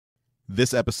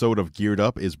This episode of Geared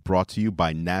Up is brought to you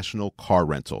by National Car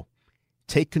Rental.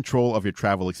 Take control of your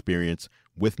travel experience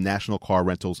with National Car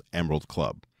Rental's Emerald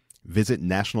Club. Visit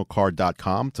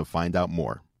nationalcar.com to find out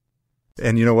more.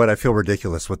 And you know what? I feel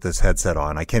ridiculous with this headset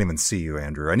on. I can't even see you,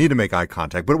 Andrew. I need to make eye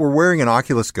contact. But we're wearing an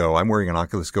Oculus Go. I'm wearing an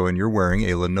Oculus Go, and you're wearing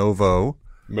a Lenovo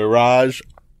Mirage.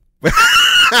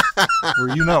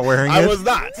 Were you not wearing it? I was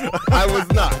not. I was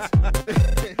not.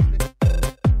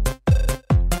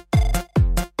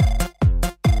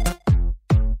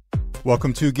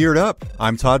 Welcome to Geared Up.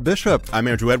 I'm Todd Bishop. I'm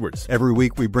Andrew Edwards. Every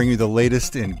week we bring you the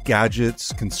latest in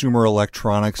gadgets, consumer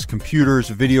electronics, computers,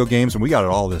 video games, and we got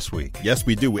it all this week. Yes,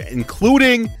 we do,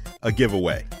 including a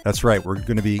giveaway. That's right. We're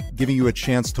going to be giving you a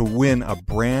chance to win a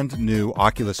brand new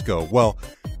Oculus Go. Well,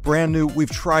 brand new. We've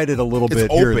tried it a little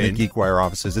bit here in the GeekWire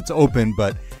offices. It's open,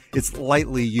 but it's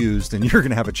lightly used, and you're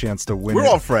going to have a chance to win. We're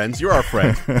all friends. You're our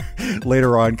friend.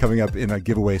 Later on, coming up in a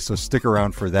giveaway, so stick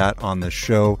around for that on the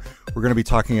show. We're going to be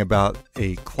talking about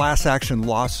a class action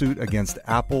lawsuit against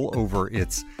Apple over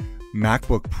its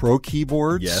MacBook Pro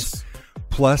keyboards. Yes.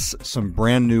 Plus some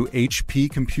brand new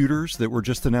HP computers that were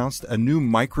just announced, a new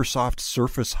Microsoft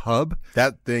Surface Hub.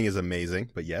 That thing is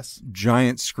amazing, but yes.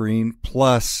 Giant screen,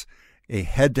 plus a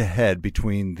head-to-head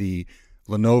between the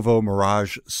Lenovo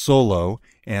Mirage Solo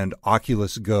and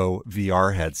Oculus Go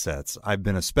VR headsets. I've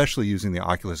been especially using the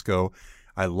Oculus Go.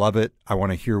 I love it. I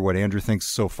want to hear what Andrew thinks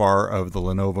so far of the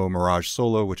Lenovo Mirage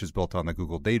Solo, which is built on the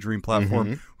Google Daydream platform.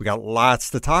 Mm-hmm. We got lots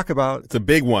to talk about. It's a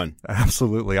big one.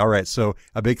 Absolutely. All right. So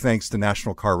a big thanks to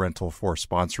National Car Rental for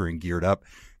sponsoring Geared Up.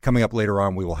 Coming up later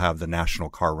on, we will have the National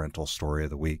Car Rental story of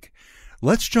the week.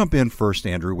 Let's jump in first,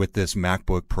 Andrew, with this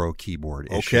MacBook Pro keyboard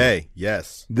issue. Okay,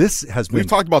 yes. This has been... We've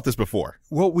talked about this before.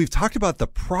 Well, we've talked about the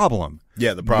problem.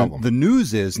 Yeah, the problem. The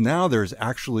news is now there's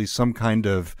actually some kind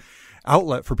of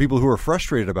outlet for people who are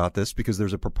frustrated about this because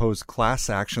there's a proposed class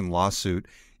action lawsuit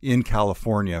in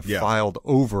California filed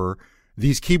over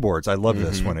these keyboards. I love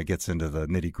this when it gets into the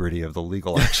nitty-gritty of the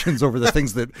legal actions over the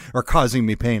things that are causing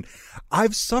me pain.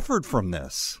 I've suffered from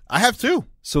this. I have too.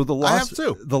 So the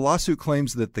lawsuit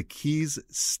claims that the keys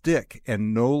stick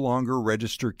and no longer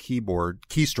register keyboard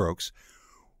keystrokes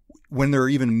when there are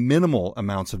even minimal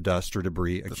amounts of dust or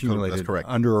debris accumulated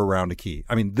under or around a key.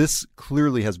 I mean, this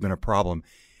clearly has been a problem.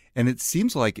 And it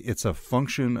seems like it's a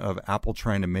function of Apple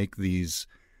trying to make these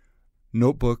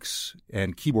notebooks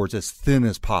and keyboards as thin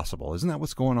as possible. Isn't that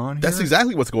what's going on here? That's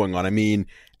exactly what's going on. I mean,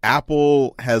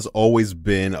 Apple has always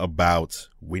been about,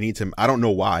 I don't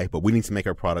know why, but we need to make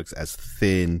our products as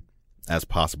thin as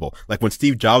possible. Like when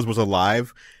Steve Jobs was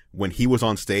alive, when he was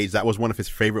on stage, that was one of his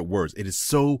favorite words. It is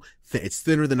so thin. It's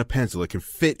thinner than a pencil. It can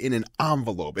fit in an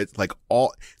envelope. It's like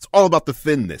it's all about the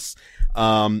thinness.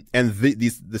 And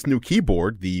this new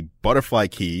keyboard, the butterfly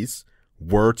keys,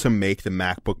 were to make the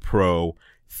MacBook Pro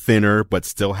thinner, but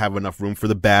still have enough room for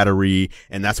the battery.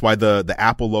 And that's why the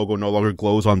Apple logo no longer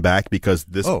glows on back, because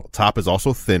this top is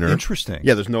also thinner. Interesting.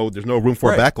 Yeah, there's no room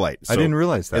for a backlight. So I didn't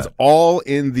realize that. It's all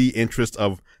in the interest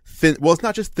of thin. Well, it's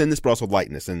not just thinness, but also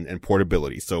lightness and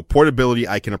portability. So portability,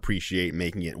 I can appreciate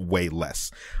making it way less.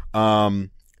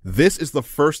 This is the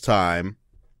first time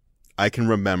I can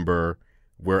remember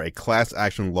where a class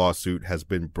action lawsuit has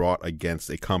been brought against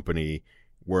a company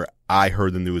where I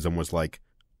heard the news and was like,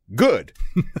 good.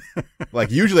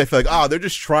 Like usually I feel like, they're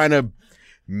just trying to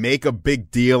make a big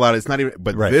deal out of it. It's not even,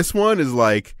 but This one is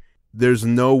like, there's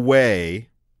no way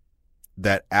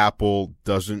that Apple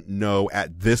doesn't know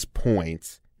at this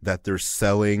point that they're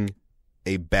selling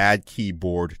a bad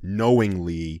keyboard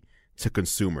knowingly to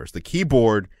consumers. The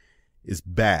keyboard is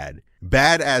bad.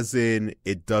 Bad as in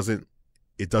it doesn't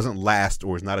last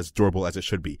or is not as durable as it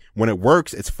should be. When it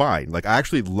works, it's fine. Like I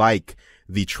actually like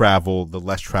the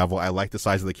less travel. I like the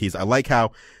size of the keys. I like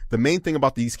how the main thing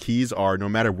about these keys are no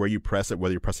matter where you press it,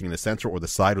 whether you're pressing in the center or the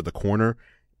side or the corner,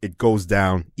 it goes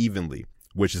down evenly,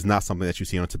 which is not something that you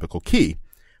see on a typical key.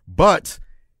 But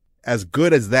as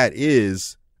good as that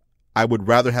is, I would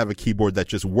rather have a keyboard that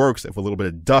just works if a little bit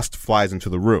of dust flies into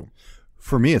the room.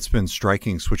 For me, it's been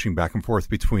striking switching back and forth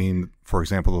between, for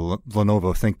example, the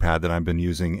Lenovo ThinkPad that I've been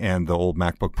using and the old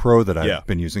MacBook Pro that I've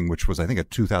been using, which was, I think, a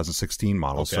 2016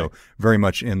 model. Okay. So very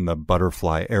much in the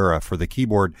butterfly era for the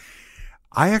keyboard.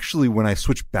 I actually, when I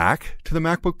switch back to the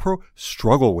MacBook Pro,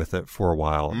 struggle with it for a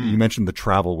while. You mentioned the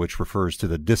travel, which refers to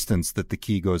the distance that the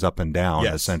key goes up and down,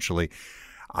 essentially.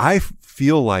 I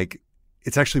feel like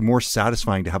it's actually more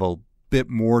satisfying to have a bit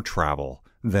more travel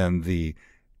than the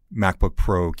MacBook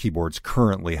Pro keyboards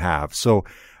currently have. So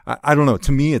I don't know.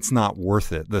 To me, it's not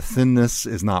worth it. The thinness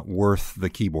is not worth the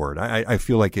keyboard. I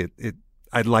feel like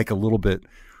I'd like a little bit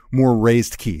more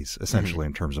raised keys, essentially,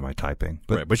 in terms of my typing.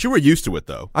 But you were used to it,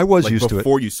 though. I was used to it.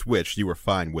 Before you switched, you were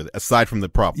fine with it, aside from the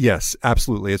problem. Yes,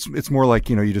 absolutely. It's more like,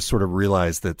 you just sort of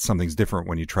realize that something's different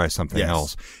when you try something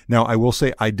else. Now, I will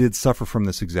say I did suffer from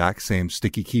this exact same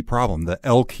sticky key problem. The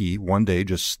L key one day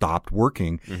just stopped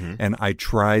working, and I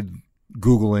tried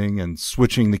Googling and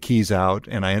switching the keys out,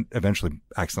 and I eventually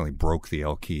accidentally broke the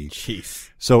L key. Jeez.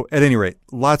 So at any rate,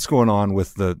 lots going on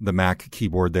with the Mac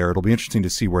keyboard there. It'll be interesting to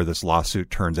see where this lawsuit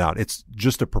turns out. It's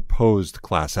just a proposed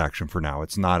class action for now.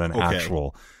 It's not an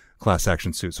actual class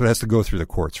action suit. So it has to go through the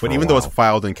courts for a while. But even though it's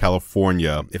filed in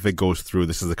California, if it goes through,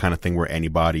 this is the kind of thing where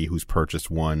anybody who's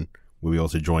purchased one will be able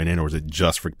to join in, or is it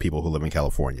just for people who live in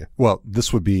California? Well,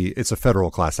 it's a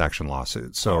federal class action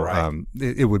lawsuit. So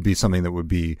it would be something that would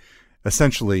be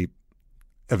essentially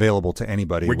available to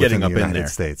anybody within the United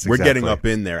States. We're getting up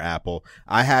in there, Apple.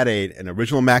 I had an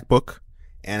original MacBook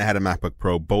and I had a MacBook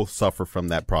Pro. Both suffer from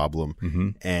that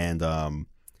problem. And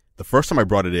the first time I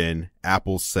brought it in,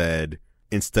 Apple said,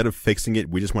 instead of fixing it,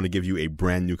 we just want to give you a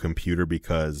brand new computer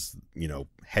because,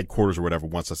 headquarters or whatever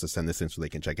wants us to send this in so they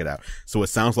can check it out. So it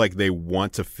sounds like they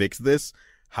want to fix this.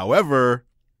 However,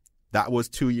 that was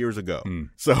 2 years ago.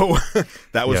 So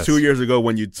that was 2 years ago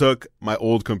when you took my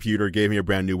old computer, gave me a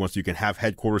brand new one so you can have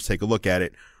headquarters take a look at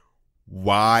it.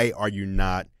 Why are you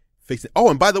not fixing it? Oh,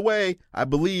 and by the way, I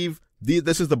believe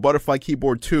this is the Butterfly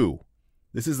Keyboard 2.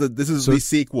 This is the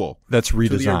sequel. That's redesigned.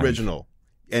 To the original.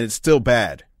 And it's still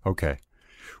bad. Okay.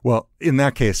 Well, in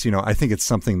that case, I think it's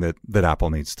something that Apple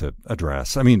needs to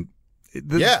address. I mean,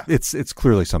 it's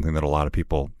clearly something that a lot of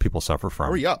people suffer from.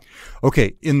 Hurry up.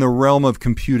 Okay, in the realm of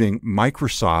computing,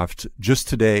 Microsoft just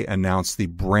today announced the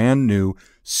brand new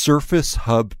Surface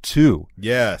Hub 2.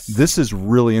 Yes. This is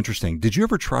really interesting. Did you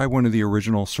ever try one of the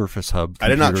original Surface Hub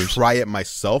computers? I did not try it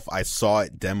myself. I saw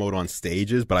it demoed on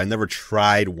stages, but I never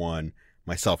tried one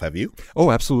myself. Have you?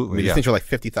 Oh, absolutely. I mean, these things are like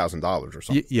 $50,000 or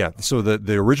something. Yeah. So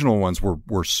the original ones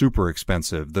were super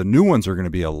expensive. The new ones are going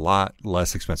to be a lot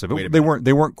less expensive. They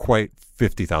weren't quite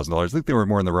 $50,000. I think they were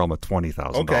more in the realm of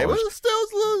 $20,000. Okay, well, still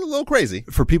it's a little crazy.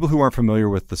 For people who aren't familiar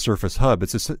with the Surface Hub,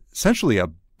 it's essentially a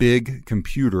big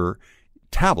computer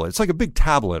tablet. It's like a big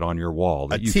tablet on your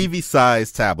wall. A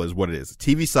TV-sized tablet is what it is. A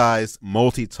TV-sized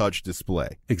multi-touch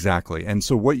display. Exactly. And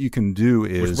so what you can do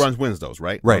is... Which runs Windows,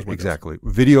 right? Right, exactly.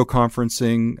 Video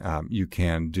conferencing. You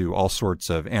can do all sorts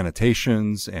of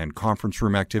annotations and conference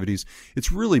room activities.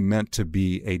 It's really meant to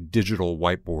be a digital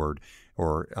whiteboard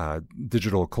or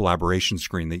digital collaboration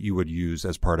screen that you would use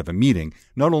as part of a meeting.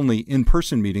 Not only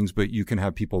in-person meetings, but you can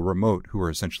have people remote who are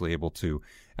essentially able to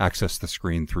access the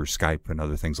screen through Skype and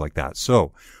other things like that.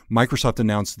 So Microsoft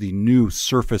announced the new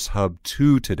Surface Hub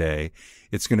 2 today.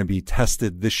 It's going to be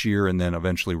tested this year and then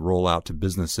eventually roll out to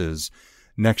businesses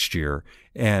next year.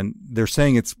 And they're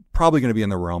saying it's probably going to be in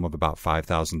the realm of about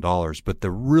 $5,000. But the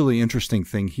really interesting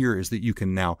thing here is that you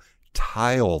can now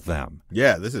tile them.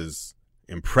 Yeah, this is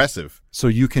impressive. So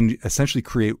you can essentially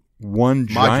create one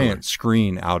giant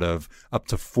screen out of up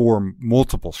to 4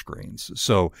 multiple screens.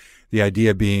 So the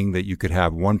idea being that you could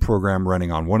have one program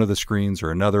running on one of the screens or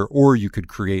another, or you could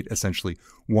create essentially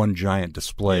one giant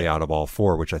display out of all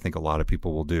 4, which I think a lot of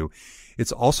people will do.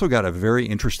 It's also got a very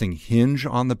interesting hinge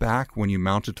on the back when you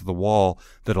mount it to the wall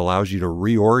that allows you to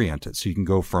reorient it. So you can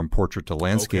go from portrait to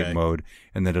landscape mode,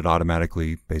 and then it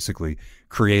automatically basically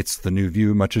creates the new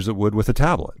view much as it would with a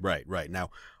tablet. Right.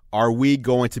 Now, are we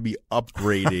going to be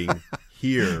upgrading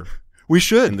here? We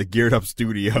should. In the Geared Up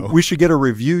studio. We should get a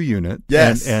review unit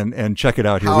and check it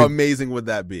out here. How amazing would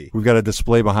that be? We've got a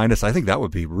display behind us. I think that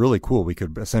would be really cool. We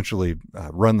could essentially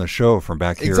run the show from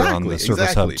back here on the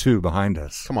Surface Hub 2 behind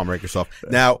us. Come on, Microsoft.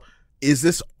 Now, is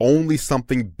this only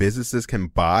something businesses can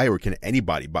buy, or can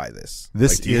anybody buy this?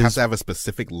 Do you have to have a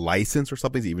specific license or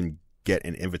something to even get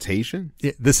an invitation?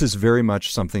 This is very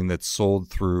much something that's sold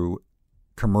through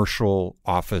commercial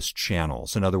office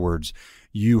channels. In other words,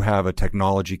 you have a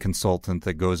technology consultant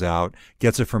that goes out,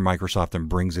 gets it from Microsoft, and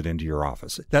brings it into your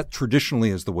office. That traditionally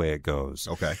is the way it goes.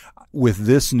 Okay. With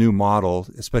this new model,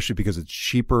 especially because it's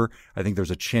cheaper, I think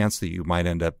there's a chance that you might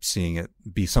end up seeing it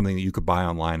be something that you could buy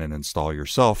online and install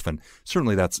yourself. And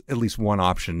certainly that's at least one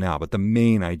option now. But the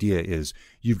main idea is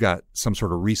you've got some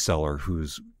sort of reseller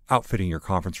who's outfitting your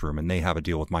conference room, and they have a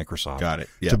deal with Microsoft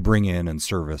to bring in and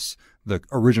service the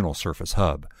original Surface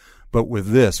Hub. But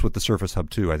with the Surface Hub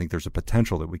 2, I think there's a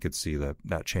potential that we could see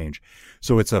that change.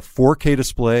 So it's a 4K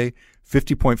display,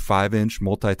 50.5-inch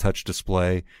multi-touch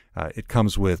display. It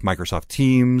comes with Microsoft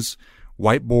Teams,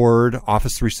 Whiteboard,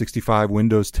 Office 365,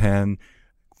 Windows 10,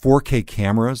 4K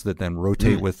cameras that then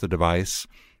rotate with the device.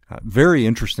 Very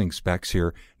interesting specs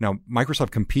here. Now,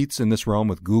 Microsoft competes in this realm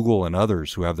with Google and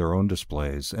others who have their own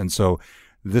displays. And so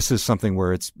this is something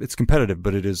where it's competitive,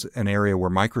 but it is an area where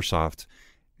Microsoft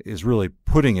is really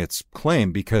putting its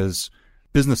claim, because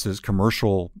businesses,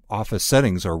 commercial office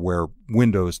settings are where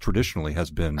Windows traditionally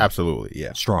has been absolutely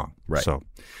strong. Right. So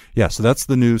that's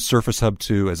the new Surface Hub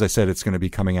 2. As I said, it's going to be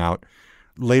coming out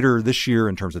later this year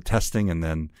in terms of testing, and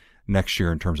then next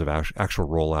year in terms of actual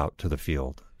rollout to the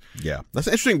field. Yeah. That's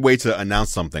an interesting way to announce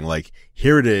something. Like,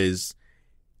 here it is,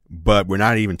 but we're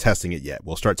not even testing it yet.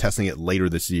 We'll start testing it later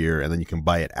this year, and then you can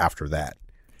buy it after that.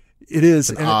 It is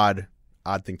an odd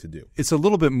thing to do. It's a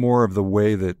little bit more of the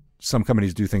way that some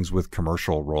companies do things with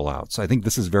commercial rollouts. I think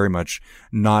this is very much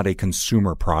not a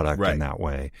consumer product in that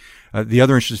way. The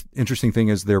other interesting thing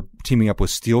is they're teaming up with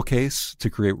Steelcase to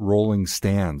create rolling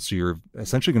stands. So you're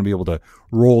essentially going to be able to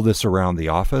roll this around the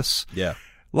office. Yeah.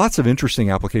 Lots of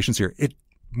interesting applications here. It,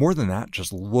 more than that,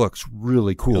 just looks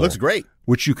really cool. It looks great.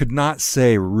 Which you could not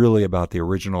say really about the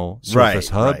original Surface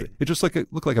Hub. Right. It just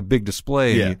looked like a big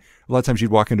display. Yeah. And a lot of times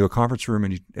you'd walk into a conference room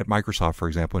and at Microsoft, for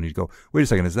example, and you'd go, wait a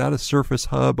second, is that a Surface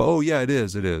Hub? Oh, yeah, it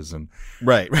is. It is. And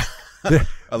right.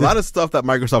 A lot of stuff that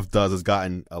Microsoft does has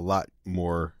gotten a lot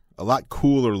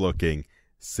cooler looking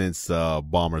since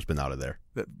Ballmer's been out of there.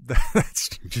 That's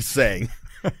just saying.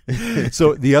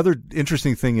 So the other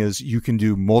interesting thing is you can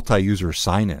do multi-user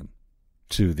sign-in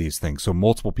to these things. So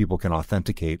multiple people can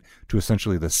authenticate to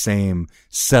essentially the same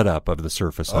setup of the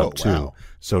Surface Hub 2. Wow.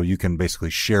 So you can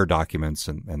basically share documents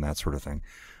and that sort of thing.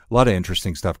 A lot of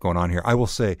interesting stuff going on here. I will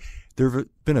say there have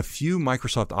been a few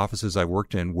Microsoft offices I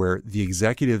worked in where the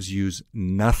executives use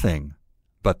nothing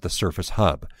but the Surface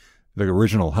Hub, the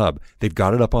original hub. They've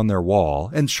got it up on their wall,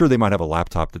 and sure, they might have a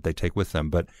laptop that they take with them,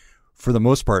 but for the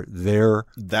most part,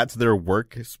 that's their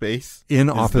workspace.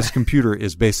 In-office computer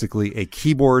is basically a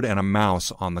keyboard and a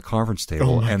mouse on the conference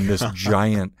table and this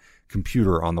giant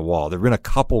computer on the wall. There've been a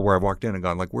couple where I've walked in and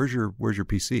gone like, "Where's your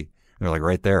PC?" And they're like,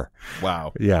 "Right there."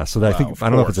 Wow. Yeah. So I don't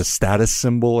know if it's a status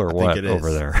symbol or what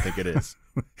over there. I think it is.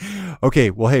 Okay.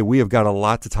 Well, hey, we have got a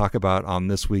lot to talk about on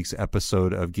this week's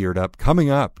episode of Geared Up. Coming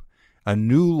up, a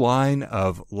new line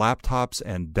of laptops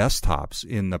and desktops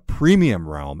in the premium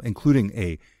realm, including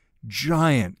a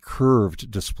giant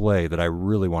curved display that I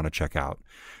really want to check out.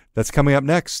 That's coming up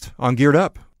next on Geared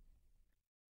Up.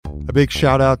 A big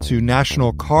shout out to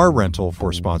National Car Rental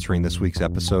for sponsoring this week's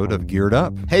episode of Geared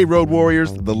Up. Hey, Road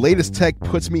Warriors. The latest tech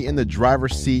puts me in the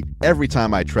driver's seat every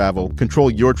time I travel.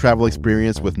 Control your travel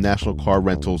experience with National Car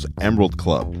Rental's Emerald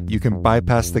Club. You can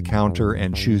bypass the counter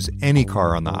and choose any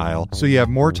car on the aisle, so you have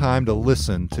more time to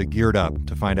listen to Geared Up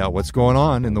to find out what's going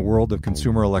on in the world of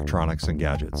consumer electronics and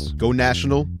gadgets. Go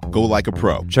national. Go like a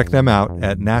pro. Check them out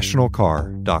at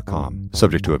nationalcar.com.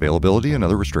 Subject to availability and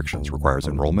other restrictions. Requires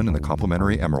enrollment in the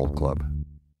complimentary Emerald Club.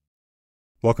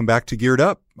 Welcome back to Geared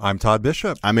Up. I'm Todd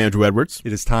Bishop. I'm Andrew Edwards.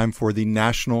 It is time for the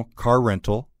National Car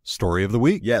Rental Story of the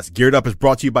Week. Yes, Geared Up is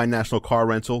brought to you by National Car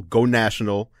Rental. Go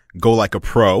national. Go like a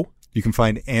pro. You can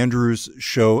find Andrew's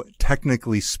show,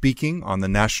 Technically Speaking, on the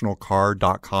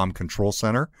nationalcar.com control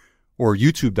center or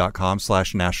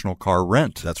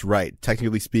youtube.com/nationalcarrent. That's right.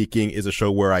 Technically Speaking is a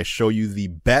show where I show you the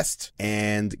best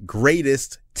and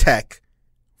greatest tech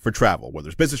for travel, whether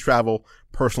it's business travel,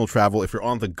 personal travel. If you're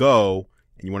on the go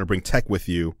and you want to bring tech with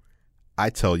you, I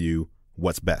tell you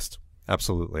what's best.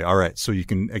 Absolutely. All right. So you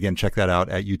can, again, check that out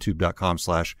at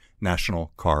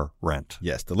youtube.com/nationalcarrent.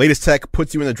 Yes. The latest tech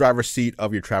puts you in the driver's seat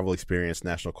of your travel experience.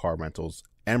 National Car Rental's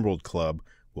Emerald Club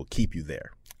will keep you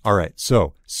there. All right.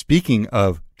 So speaking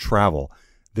of travel,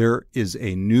 there is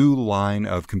a new line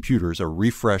of computers, a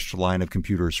refreshed line of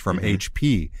computers from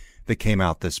HP that came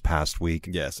out this past week.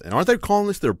 Yes. And aren't they calling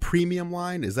this their premium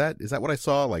line? Is that what I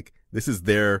saw? Like, this is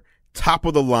their top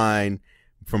of the line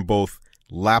from both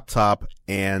laptop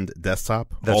and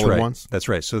desktop all at once? That's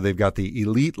right. So they've got the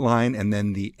Elite line and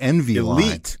then the Envy line.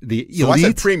 Elite. So I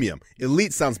said premium.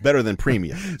 Elite sounds better than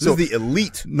premium. So the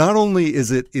Elite. Not only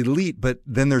is it Elite, but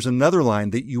then there's another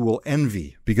line that you will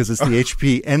envy because it's the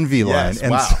HP Envy line. Yes,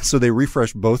 and wow. So they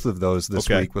refreshed both of those this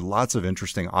week with lots of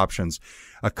interesting options.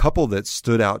 A couple that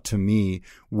stood out to me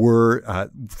were,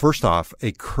 first off,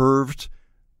 a curved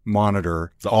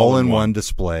monitor, all-in-one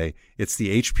display. It's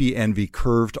the HP Envy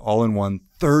curved all-in-one,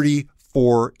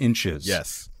 34 inches.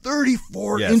 Yes.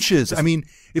 34 inches. I mean,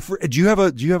 do you have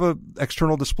a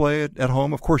external display at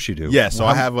home? Of course you do. Yeah, so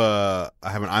I have an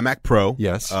iMac Pro.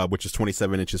 Yes. Which is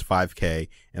 27 inches 5K,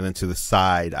 and then to the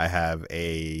side I have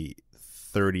a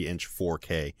 30-inch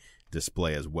 4K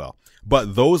display as well.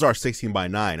 But those are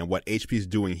 16:9, and what HP is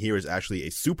doing here is actually a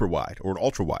super wide or an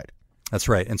ultra wide. That's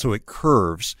right. And so it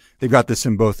curves. They've got this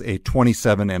in both a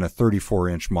 27 and a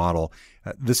 34-inch model.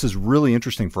 This is really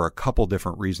interesting for a couple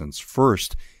different reasons.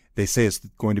 First, They say it's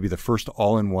going to be the first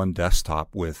all-in-one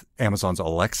desktop with Amazon's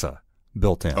Alexa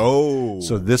built in. Oh.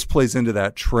 So this plays into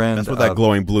that trend. That's what that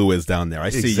glowing blue is down there. I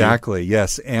see you. Exactly.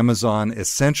 Yes. Amazon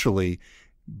essentially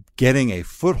getting a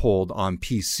foothold on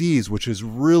PCs, which is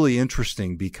really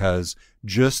interesting because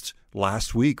just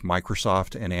last week,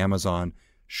 Microsoft and Amazon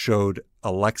showed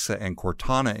Alexa and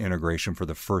Cortana integration for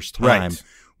the first time. Right.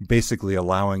 Basically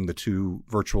allowing the two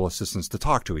virtual assistants to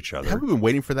talk to each other. Have we been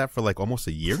waiting for that for like almost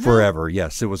a year now? Forever,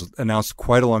 yes. It was announced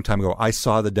quite a long time ago. I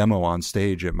saw the demo on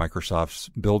stage at Microsoft's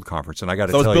Build conference, and I got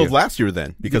to tell you. So it was Build last year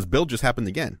then, because Build just happened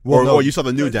again. Well, no, you saw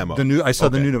the new demo. I saw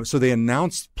the new demo. So they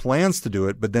announced plans to do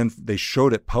it, but then they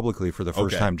showed it publicly for the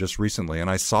first time just recently. And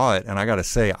I saw it, and I got to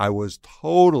say, I was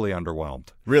totally underwhelmed.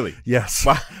 Really? Yes.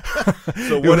 Wow.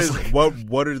 So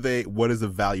what is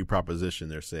the value proposition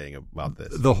they're saying about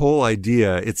this? The whole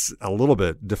idea, it's a little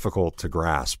bit difficult to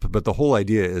grasp, but the whole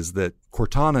idea is that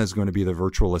Cortana is going to be the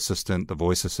virtual assistant, the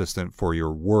voice assistant for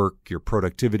your work, your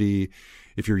productivity.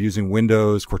 If you're using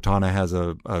Windows, Cortana has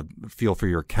a feel for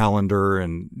your calendar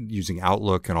and using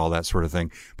Outlook and all that sort of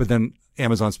thing. But then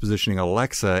Amazon's positioning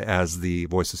Alexa as the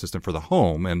voice assistant for the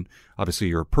home and obviously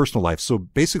your personal life. So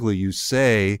basically you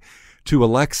say to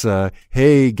Alexa,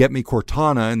 hey, get me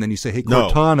Cortana. And then you say, hey,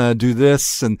 Cortana, do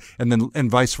this. And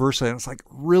vice versa. And it's like,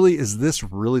 really? Is this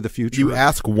really the future? You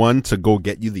ask one to go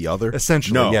get you the other?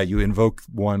 Essentially, yeah. You invoke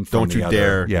one from the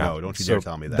other. Don't you dare so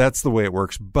tell me that. That's the way it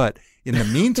works. But in the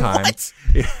meantime,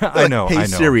 I know. Hey,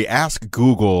 Siri, ask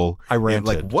Google. I ranted.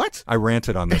 Like, what? I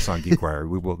ranted on this on GeekWire.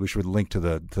 We should link to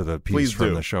the piece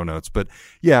from the show notes. But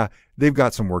yeah, they've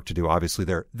got some work to do, obviously,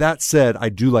 there. That said, I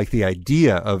do like the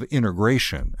idea of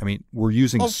integration. I mean, we're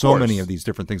using so many of these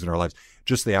different things in our lives.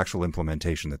 Just the actual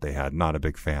implementation that they had, not a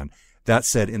big fan. That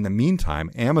said, in the meantime,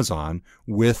 Amazon,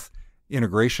 with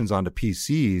integrations onto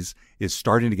PCs, is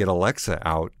starting to get Alexa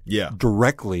out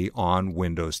directly on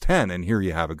Windows 10. And here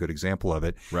you have a good example of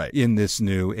it in this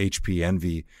new HP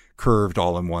Envy curved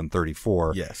all-in-one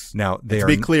 34. Yes. Now, to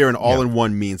be clear, an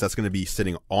all-in-one means that's going to be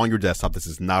sitting on your desktop. This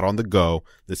is not on the go.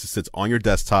 This sits on your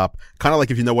desktop. Kind of like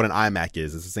if you know what an iMac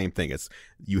is. It's the same thing.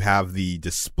 You have the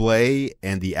display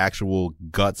and the actual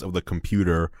guts of the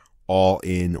computer all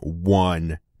in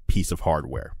one piece of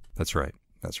hardware. That's right.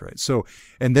 So,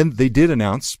 and then they did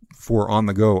announce for on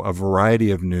the go a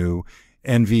variety of new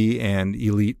Envy and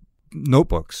Elite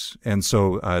notebooks. And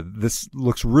so this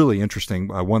looks really interesting.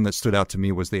 One that stood out to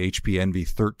me was the HP Envy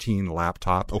 13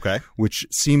 laptop, which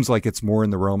seems like it's more in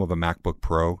the realm of a MacBook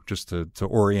Pro, just to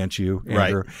orient you,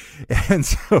 Andrew. Right. And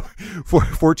so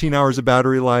 14 hours of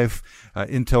battery life,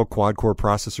 Intel quad-core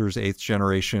processors, 8th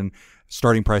generation,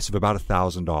 starting price of about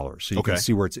 $1,000. So you can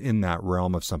see where it's in that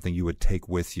realm of something you would take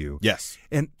with you. Yes.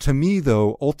 And to me,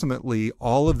 though, ultimately,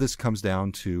 all of this comes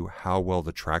down to how well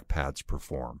the trackpads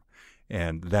perform.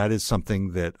 And that is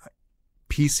something that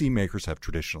PC makers have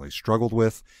traditionally struggled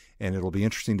with. And it'll be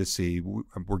interesting to see.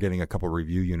 We're getting a couple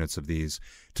review units of these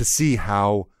to see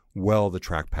how well the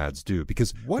trackpads do.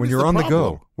 Because when you're on the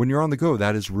go,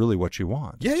 that is really what you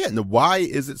want. Yeah. Now, why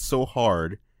is it so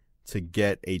hard to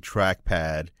get a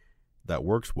trackpad that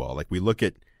works well? Like, we look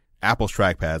at Apple's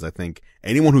trackpads. I think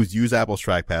anyone who's used Apple's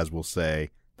trackpads will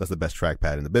say that's the best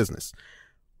trackpad in the business.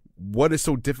 What is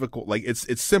so difficult? Like,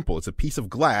 it's simple. It's a piece of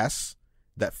glass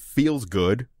that feels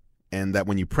good, and that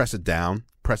when you press it down,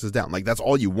 presses down. Like, that's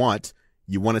all you want.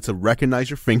 You want it to recognize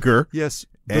your finger. Yes.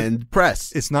 And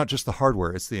press. It's not just the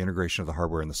hardware. It's the integration of the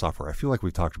hardware and the software. I feel like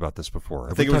we've talked about this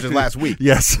before. I think it was just last week.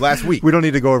 Yes. Last week. We don't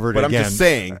need to go over it again. But I'm just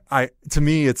saying. To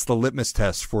me, it's the litmus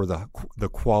test for the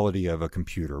quality of a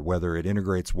computer, whether it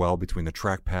integrates well between the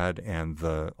trackpad and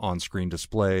the on-screen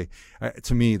display.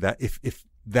 To me, that if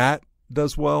that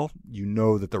does well, you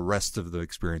know that the rest of the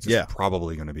experience is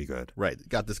probably going to be good. Right.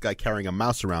 Got this guy carrying a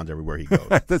mouse around everywhere he goes.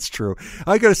 That's true.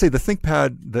 I got to say, the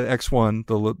ThinkPad, the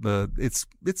X1,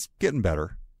 it's getting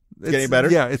better. Getting better?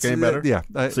 Yeah, it's getting better. Yeah.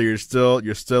 So you're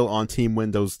still on Team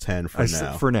Windows 10 for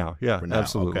now. For now, yeah,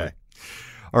 absolutely. Okay.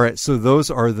 All right, so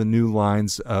those are the new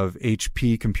lines of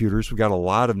HP computers. We've got a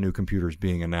lot of new computers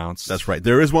being announced. That's right.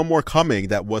 There is one more coming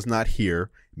that was not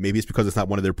here. Maybe it's because it's not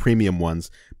one of their premium ones.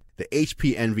 The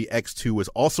HP Envy X2 is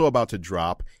also about to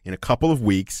drop in a couple of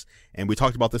weeks, and we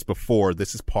talked about this before.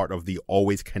 This is part of the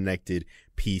Always Connected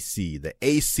PC, the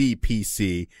AC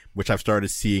PC, which I've started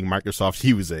seeing Microsoft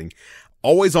using.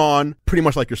 Always on, pretty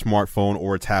much like your smartphone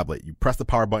or a tablet. You press the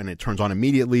power button, it turns on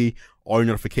immediately. All your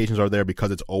notifications are there because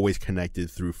it's always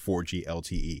connected through 4G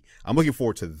LTE. I'm looking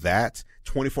forward to that.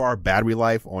 24-hour battery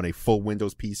life on a full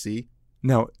Windows PC.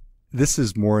 Now, this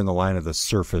is more in the line of the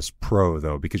Surface Pro,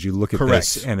 though, because you look at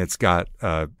this and it's got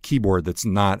a keyboard that's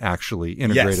not actually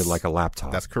integrated like a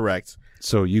laptop. That's correct.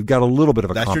 So you've got a little bit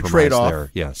of a That's compromise your trade-off.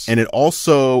 there. Yes. And it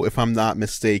also, if I'm not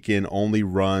mistaken, only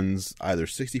runs either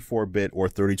 64-bit or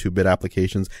 32-bit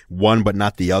applications, one but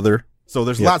not the other. So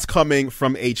there's lots coming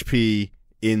from HP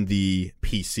in the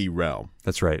PC realm.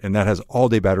 That's right. And that has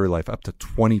all-day battery life up to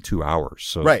 22 hours.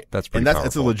 So that's pretty powerful.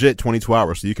 It's a legit 22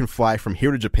 hours. So you can fly from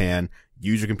here to Japan,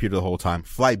 use your computer the whole time,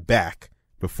 fly back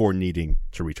before needing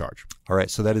to recharge. All right.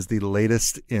 So that is the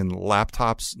latest in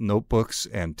laptops, notebooks,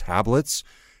 and tablets.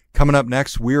 Coming up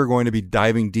next, we are going to be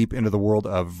diving deep into the world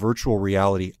of virtual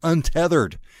reality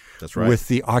untethered. That's right. With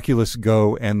the Oculus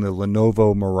Go and the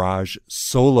Lenovo Mirage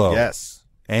Solo. Yes.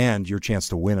 And your chance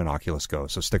to win an Oculus Go.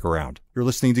 So stick around. You're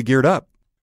listening to Geared Up.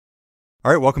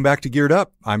 All right. Welcome back to Geared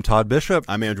Up. I'm Todd Bishop.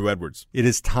 I'm Andrew Edwards. It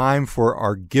is time for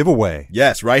our giveaway.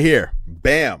 Yes, right here.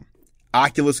 Bam.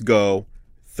 Oculus Go,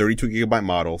 32 gigabyte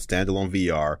model, standalone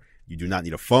VR. You do not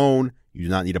need a phone. You do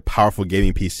not need a powerful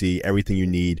gaming PC. Everything you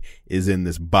need is in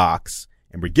this box.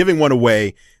 And we're giving one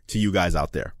away to you guys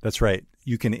out there. That's right.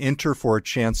 You can enter for a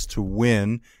chance to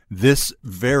win this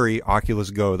very Oculus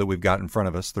Go that we've got in front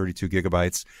of us, 32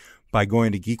 gigabytes, by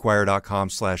going to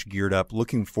geekwire.com/geared up,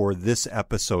 looking for this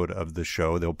episode of the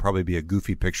show. There'll probably be a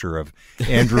goofy picture of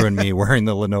Andrew and me wearing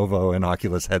the Lenovo and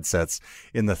Oculus headsets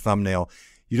in the thumbnail.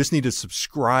 You just need to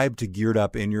subscribe to Geared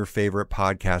Up in your favorite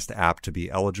podcast app to be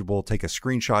eligible. Take a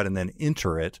screenshot and then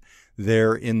enter it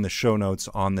there in the show notes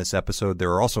on this episode.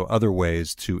 There are also other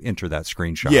ways to enter that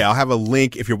screenshot. Yeah, I'll have a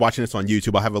link. If you're watching this on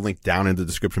YouTube, I'll have a link down in the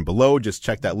description below. Just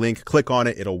check that link, click on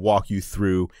it. It'll walk you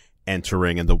through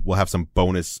entering, and we'll have some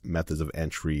bonus methods of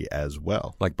entry as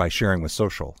well. Like by sharing with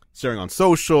social. Sharing on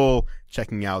social,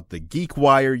 checking out the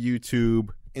GeekWire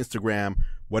YouTube, Instagram.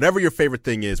 Whatever your favorite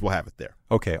thing is, we'll have it there.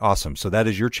 Okay, awesome. So that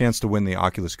is your chance to win the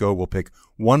Oculus Go. We'll pick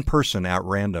one person at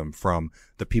random from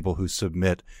the people who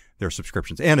submit their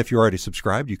subscriptions. And if you're already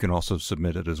subscribed, you can also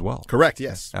submit it as well. Correct,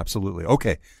 yes. Absolutely.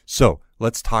 Okay, so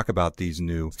let's talk about these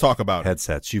new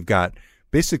headsets. You've got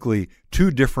basically two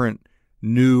different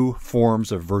new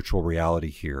forms of virtual reality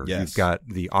here. Yes. You've got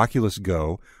the Oculus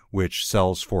Go, which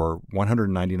sells for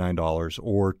 $199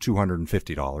 or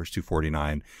 $250,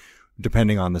 $249,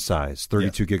 depending on the size,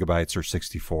 32 gigabytes or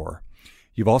 64.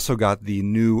 You've also got the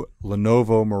new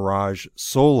Lenovo Mirage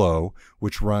Solo,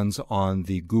 which runs on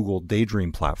the Google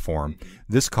Daydream platform.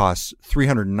 This costs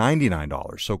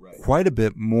 $399, so quite a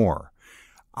bit more.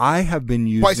 I have been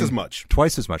using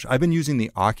Twice as much. I've been using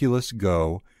the Oculus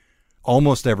Go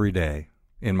almost every day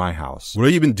in my house. What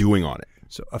have you been doing on it?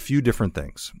 So a few different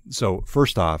things. So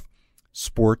first off,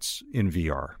 sports in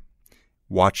VR,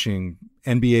 watching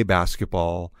NBA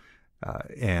basketball,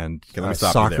 and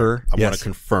soccer. I want to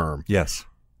confirm. Yes.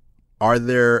 Are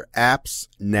there apps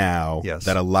now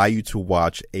that allow you to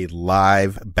watch a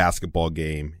live basketball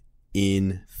game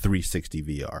in 360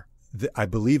 VR? I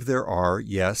believe there are,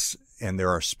 yes. And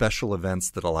there are special events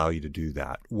that allow you to do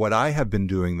that. What I have been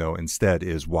doing, though, instead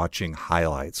is watching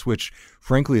highlights, which,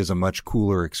 frankly, is a much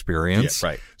cooler experience. Yeah,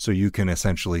 right. So you can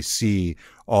essentially see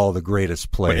all the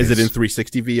greatest plays. Wait, is it in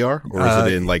 360 VR or is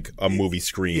it in like a movie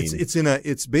screen?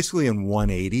 It's basically in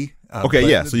 180.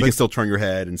 So you can still turn your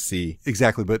head and see.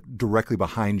 Exactly, but directly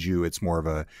behind you, it's more of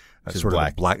a sort black.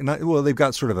 of a black. They've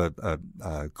got sort of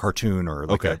a cartoon or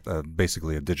like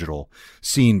basically a digital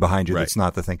scene behind you. That's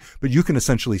not the thing. But you can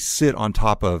essentially sit on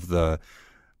top of the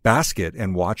basket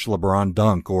and watch LeBron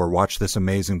dunk or watch this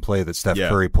amazing play that Steph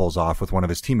Curry pulls off with one of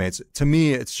his teammates. To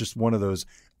me, it's just one of those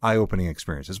eye-opening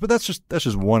experiences. But that's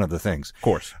just one of the things. Of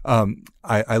course.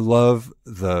 I love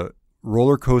the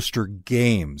roller coaster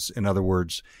games. In other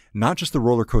words, not just the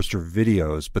roller coaster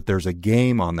videos, but there's a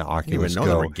game on the Oculus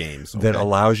Go that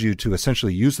allows you to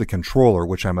essentially use the controller,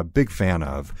 which I'm a big fan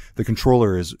of. The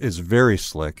controller is very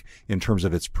slick in terms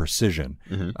of its precision.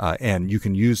 And you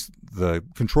can use the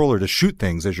controller to shoot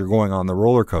things as you're going on the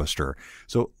roller coaster.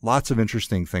 So lots of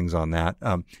interesting things on that.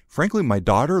 Frankly, my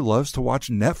daughter loves to watch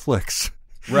Netflix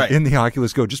in the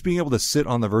Oculus Go. Just being able to sit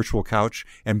on the virtual couch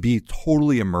and be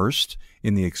totally immersed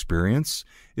in the experience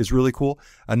is really cool.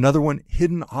 Another one,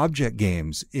 hidden object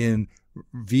games in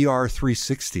VR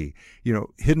 360.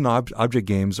 Hidden object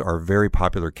games are very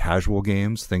popular casual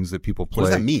games, things that people play. What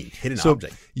does that mean, hidden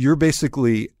object? You're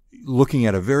basically looking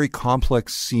at a very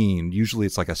complex scene. Usually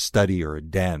it's like a study or a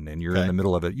den, and you're in the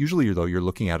middle of it. Usually you're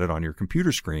looking at it on your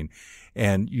computer screen,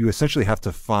 and you essentially have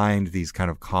to find these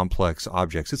kind of complex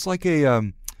objects. It's like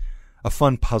a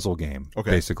fun puzzle game,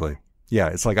 basically. Yeah,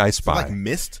 it's like I Spy. Like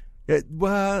Myst?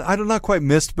 Well, I don't not quite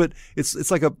Myst, but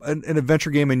it's like an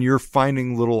adventure game, and you're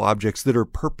finding little objects that are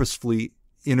purposefully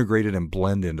integrated and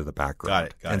blend into the background.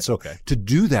 Got it. And so to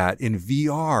do that in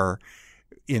VR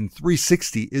in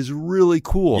 360 is really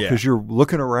cool because you're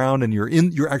looking around and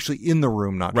you're actually in the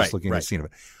room, not just looking at the scene of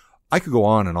it. I could go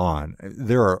on and on.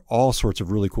 There are all sorts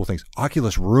of really cool things.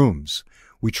 Oculus Rooms.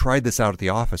 We tried this out at the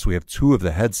office. We have 2 of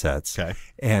the headsets,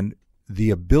 and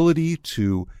the ability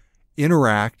to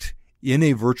interact in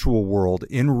a virtual world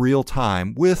in real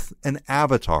time with an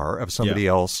avatar of somebody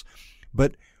else.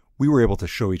 But we were able to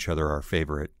show each other our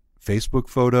favorite Facebook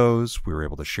photos. We were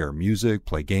able to share music,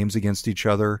 play games against each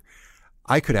other.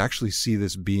 I could actually see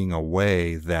this being a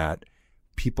way that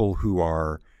people who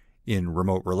are in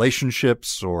remote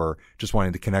relationships or just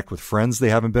wanting to connect with friends they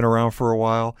haven't been around for a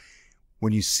while,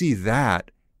 when you see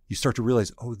that, you start to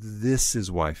realize, oh, this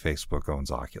is why Facebook owns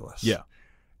Oculus. Yeah.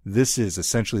 This is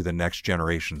essentially the next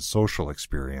generation social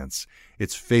experience.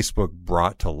 It's Facebook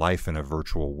brought to life in a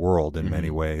virtual world in many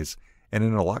ways, and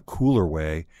in a lot cooler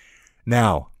way.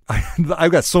 Now,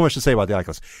 I've got so much to say about the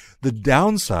Oculus. The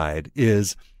downside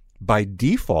is, by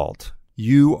default,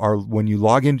 when you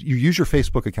log in, you use your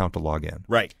Facebook account to log in.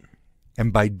 Right.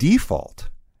 And by default,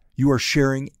 you are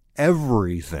sharing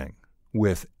everything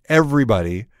with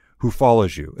everybody who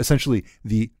follows you. Essentially,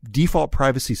 the default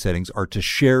privacy settings are to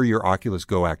share your Oculus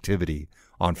Go activity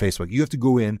on Facebook. You have to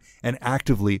go in and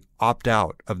actively opt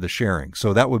out of the sharing.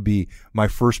 So that would be my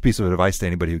first piece of advice to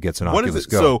anybody who gets an Oculus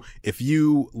Go. So if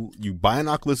you buy an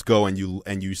Oculus Go and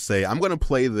you say, I'm going to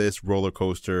play this roller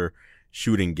coaster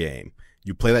shooting game,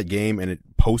 you play that game and it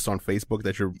posts on Facebook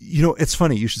that you're... It's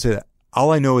funny. You should say that.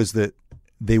 All I know is that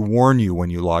they warn you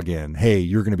when you log in, hey,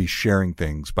 you're going to be sharing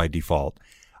things by default.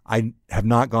 I have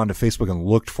not gone to Facebook and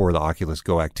looked for the Oculus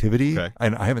Go activity.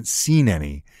 And I haven't seen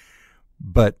any,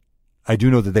 but I do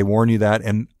know that they warn you that,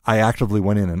 and I actively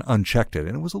went in and unchecked it,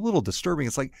 and it was a little disturbing.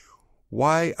 It's like,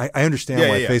 why? I understand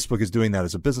why Facebook is doing that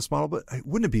as a business model, but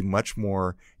wouldn't it be much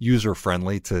more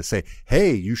user-friendly to say,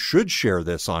 hey, you should share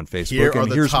this on Facebook, Here are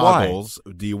and the here's toggles.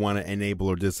 why. Do you want to enable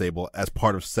or disable as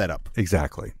part of setup?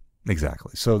 Exactly.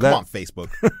 So Come on, Facebook.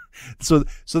 So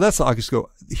that's the Oculus Go.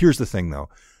 Here's the thing, though.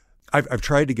 I've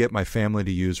tried to get my family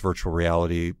to use virtual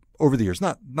reality over the years.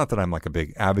 Not that I'm like a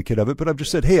big advocate of it, but I've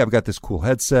just said, hey, I've got this cool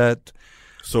headset.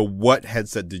 So what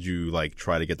headset did you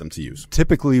try to get them to use?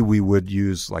 Typically, we would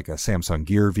use like a Samsung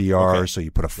Gear VR. So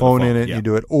you put a phone in it and you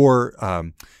do it. Or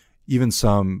even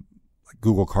some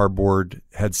Google Cardboard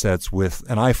headsets with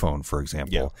an iPhone, for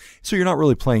example. Yeah. So you're not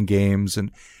really playing games.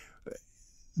 And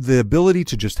the ability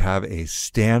to just have a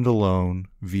standalone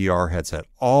VR headset,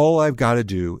 all I've got to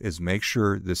do is make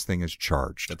sure this thing is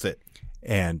charged. That's it.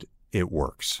 And it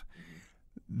works.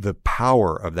 The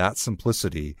power of that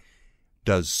simplicity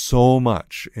does so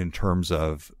much in terms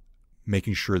of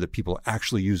making sure that people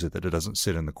actually use it, that it doesn't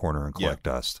sit in the corner and collect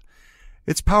dust.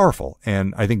 It's powerful.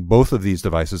 And I think both of these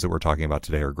devices that we're talking about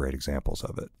today are great examples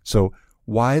of it. So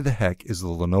why the heck is the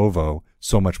Lenovo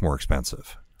so much more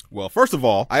expensive? Well, first of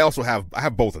all, I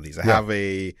have both of these. I have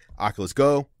a Oculus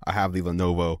Go. I have the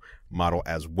Lenovo model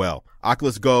as well.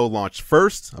 Oculus Go launched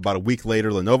first. About a week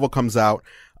later, Lenovo comes out.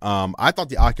 I thought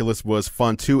the Oculus was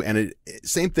fun too, and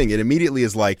same thing. It immediately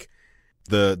is like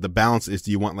the balance is: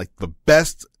 do you want like the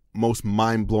best, most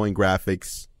mind blowing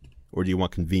graphics, or do you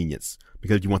want convenience?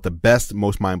 Because if you want the best,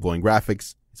 most mind blowing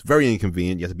graphics, it's very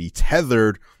inconvenient. You have to be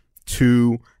tethered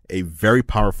to a very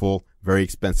powerful, very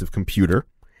expensive computer,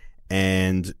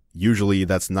 and usually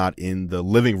that's not in the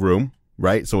living room,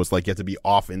 right? So it's like you have to be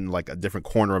off in like a different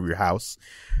corner of your house.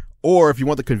 Or if you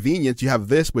want the convenience, you have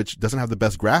this, which doesn't have the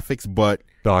best graphics, but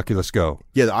the Oculus Go.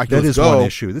 Yeah, the Oculus Go. That is one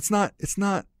issue. It's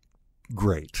not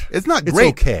great. It's not great.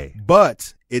 It's okay,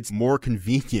 but it's more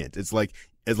convenient. It's like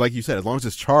you said, as long as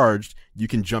it's charged, you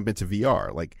can jump into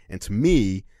VR. And to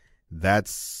me,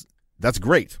 that's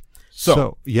great.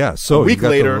 So a week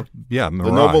later, Mirage.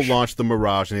 Lenovo launched the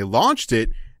Mirage, and they launched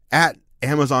it at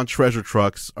Amazon treasure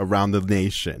trucks around the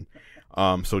nation.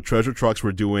 So treasure trucks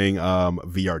were doing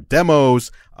VR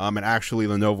demos, and actually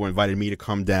Lenovo invited me to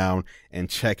come down and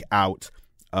check out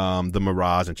the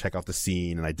Mirage and check out the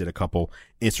scene, and I did a couple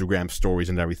Instagram stories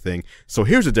and everything. So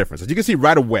here's the difference. As you can see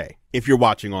right away, if you're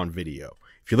watching on video,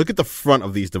 if you look at the front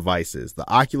of these devices, the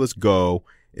Oculus Go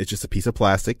is just a piece of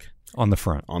plastic on the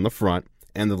front,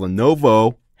 and the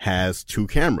Lenovo has 2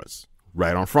 cameras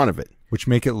right on front of it, which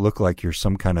make it look like you're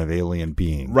some kind of alien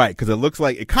being. Right, because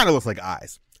it kind of looks like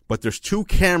eyes. But there's 2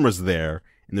 cameras there,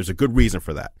 and there's a good reason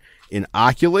for that. In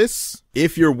Oculus,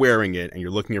 if you're wearing it and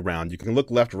you're looking around, you can look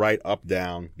left, right, up,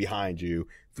 down, behind you,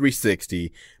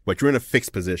 360, but you're in a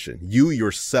fixed position. You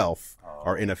yourself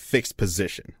are in a fixed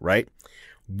position, right?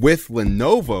 With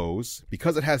Lenovo's,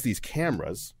 because it has these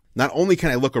cameras, not only can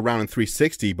I look around in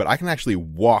 360, but I can actually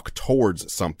walk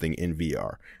towards something in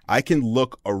VR. I can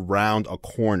look around a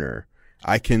corner.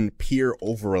 I can peer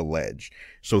over a ledge.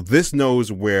 So this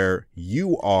knows where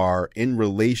you are in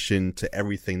relation to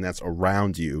everything that's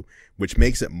around you, which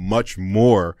makes it much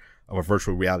more of a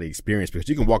virtual reality experience because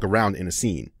you can walk around in a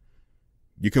scene.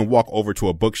 You can walk over to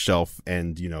a bookshelf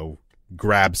and,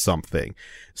 grab something.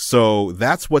 So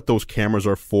that's what those cameras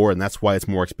are for. And that's why it's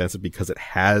more expensive, because it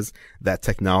has that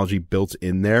technology built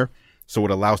in there. So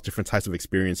it allows different types of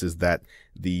experiences that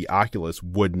the Oculus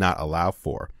would not allow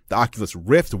for. The Oculus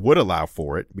Rift would allow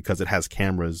for it because it has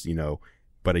cameras,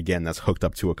 but again, that's hooked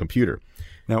up to a computer.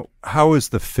 Now, how is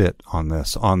the fit on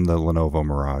this, on the Lenovo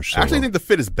Mirage Solo? Actually, I think the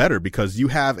fit is better because you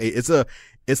have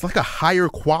it's like a higher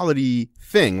quality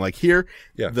thing. Like here,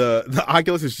 the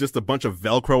Oculus is just a bunch of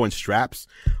Velcro and straps,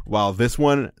 while this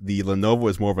one, the Lenovo,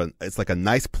 is more of it's like a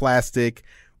nice plastic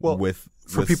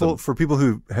for people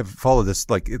who have followed this,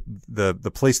 like the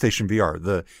PlayStation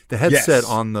VR, the headset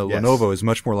on the Lenovo is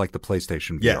much more like the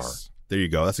PlayStation VR. Yes. There you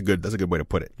go. That's a good way to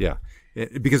put it. Yeah.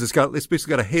 Because it's basically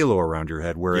got a halo around your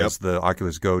head, whereas the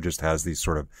Oculus Go just has these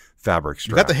sort of fabric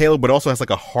straps. You got the halo, but also has like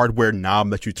a hardware knob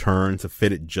that you turn to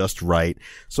fit it just right.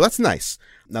 So that's nice.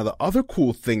 Now, the other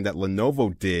cool thing that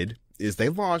Lenovo did is they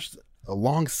launched,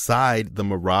 alongside the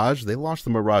Mirage, they launched the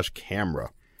Mirage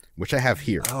Camera, which I have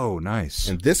here. Oh, nice.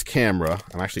 And this camera,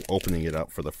 I'm actually opening it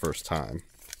up for the first time,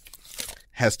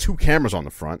 has two cameras on the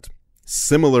front,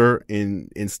 similar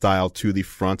in style to the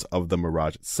front of the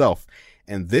Mirage itself.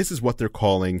 And this is what they're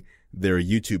calling their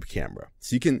YouTube camera.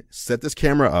 So you can set this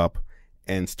camera up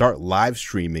and start live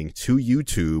streaming to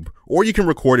YouTube, or you can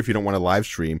record if you don't want to live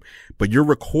stream, but you're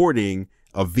recording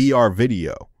a VR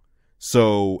video.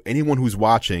 So anyone who's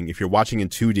watching, if you're watching in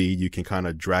 2D, you can kind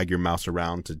of drag your mouse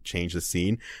around to change the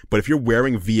scene. But if you're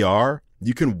wearing VR,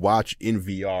 you can watch in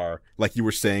VR, like you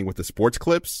were saying with the sports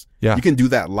clips. Yeah. You can do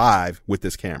that live with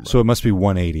this camera. So it must be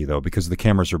 180 though, because the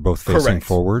cameras are both facing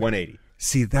forward. 180.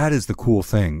 See, that is the cool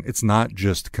thing. It's not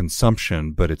just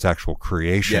consumption, but it's actual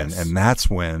creation. Yes. And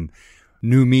that's when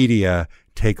new media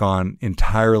take on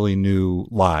entirely new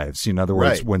lives. In other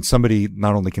words, when somebody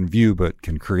not only can view, but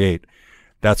can create,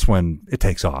 that's when it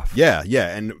takes off. Yeah,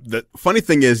 yeah. And the funny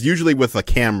thing is, usually with a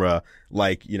camera,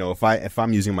 like, if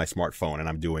I'm using my smartphone and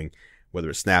I'm doing, whether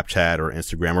it's Snapchat or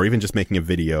Instagram or even just making a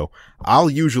video, I'll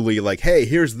usually like, hey,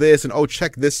 here's this, and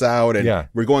check this out, and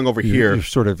we're going over here. You're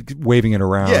sort of waving it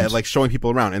around. Yeah, like showing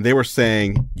people around. And they were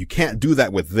saying you can't do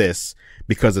that with this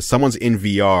because if someone's in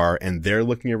VR and they're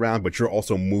looking around, but you're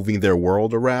also moving their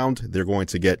world around, they're going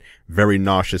to get very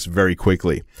nauseous very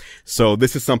quickly. So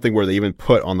this is something where they even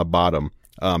put on the bottom,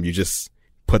 you just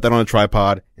put that on a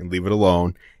tripod and leave it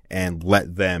alone and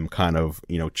let them kind of,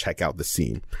 check out the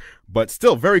scene. But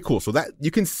still very cool. So that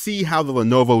you can see how the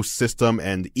Lenovo system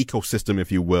and ecosystem,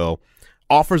 if you will,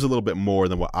 offers a little bit more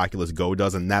than what Oculus Go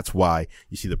does. And that's why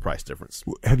you see the price difference.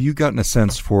 Have you gotten a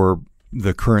sense for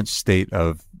the current state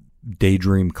of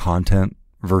Daydream content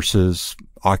versus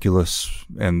Oculus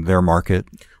and their market?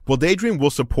 Well, Daydream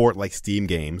will support like Steam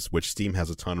games, which Steam has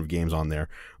a ton of games on there.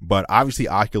 But obviously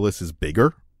Oculus is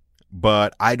bigger.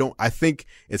 But I think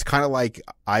it's kind of like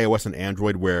iOS and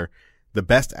Android where the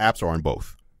best apps are on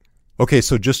both. Okay,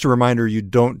 so just a reminder, you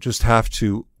don't just have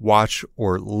to watch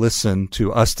or listen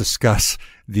to us discuss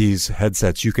these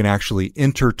headsets. You can actually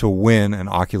enter to win an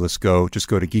Oculus Go. Just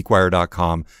go to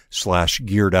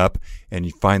geekwire.com/gearedup and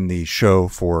you find the show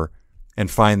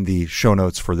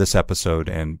notes for this episode,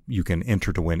 and you can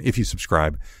enter to win if you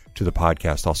subscribe to the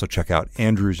podcast. Also check out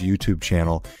Andrew's YouTube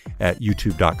channel at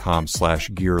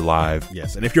youtube.com/gearlive.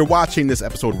 Yes. And if you're watching this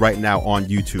episode right now on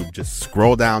YouTube, just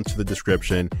scroll down to the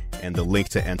description and the link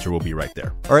to enter will be right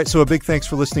there. All right. So a big thanks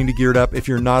for listening to Geared Up. If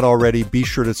you're not already, be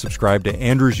sure to subscribe to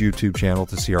Andrew's YouTube channel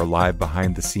to see our live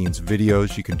behind the scenes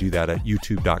videos. You can do that at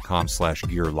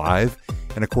youtube.com/gearlive.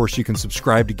 And of course, you can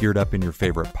subscribe to Geared Up in your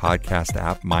favorite podcast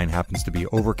app. Mine happens to be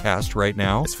Overcast right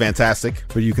now. It's fantastic.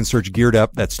 But you can search Geared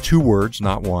Up, that's 2 words,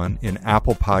 not one, in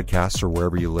Apple Podcasts or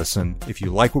wherever you listen. If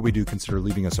you like what we do, consider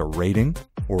leaving us a rating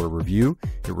or a review.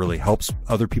 It really helps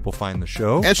other people find the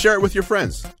show. And share it with your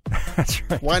friends. That's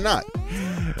right. Why not?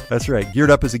 That's right.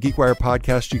 Geared Up is a GeekWire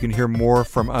podcast. You can hear more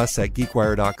from us at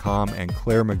geekwire.com, and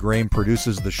Claire McGrane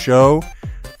produces the show.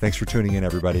 Thanks for tuning in,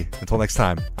 everybody. Until next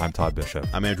time, I'm Todd Bishop.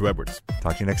 I'm Andrew Edwards.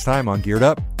 Talk to you next time on Geared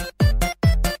Up.